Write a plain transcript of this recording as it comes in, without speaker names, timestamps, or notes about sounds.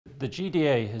The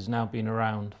GDA has now been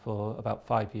around for about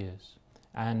 5 years,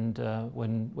 and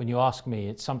when you ask me,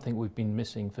 it's something we've been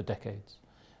missing for decades.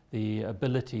 The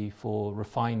ability for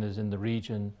refiners in the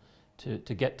region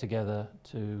to get together,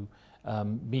 to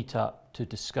meet up, to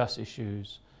discuss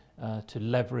issues, to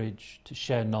leverage, to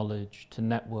share knowledge, to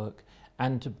network,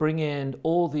 and to bring in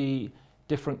all the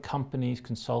different companies,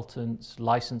 consultants,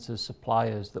 licensors,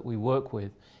 suppliers that we work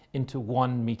with into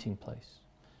one meeting place.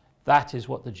 That is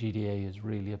what the GDA is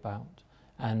really about.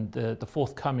 And the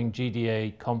forthcoming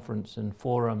GDA conference and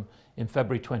forum in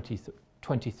February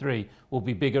 2023 will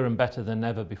be bigger and better than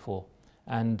ever before.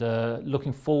 And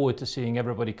looking forward to seeing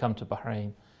everybody come to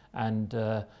Bahrain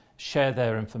and share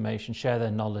their information, share their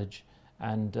knowledge,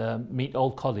 and meet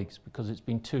old colleagues, because it's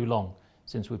been too long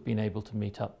since we've been able to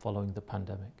meet up following the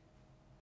pandemic.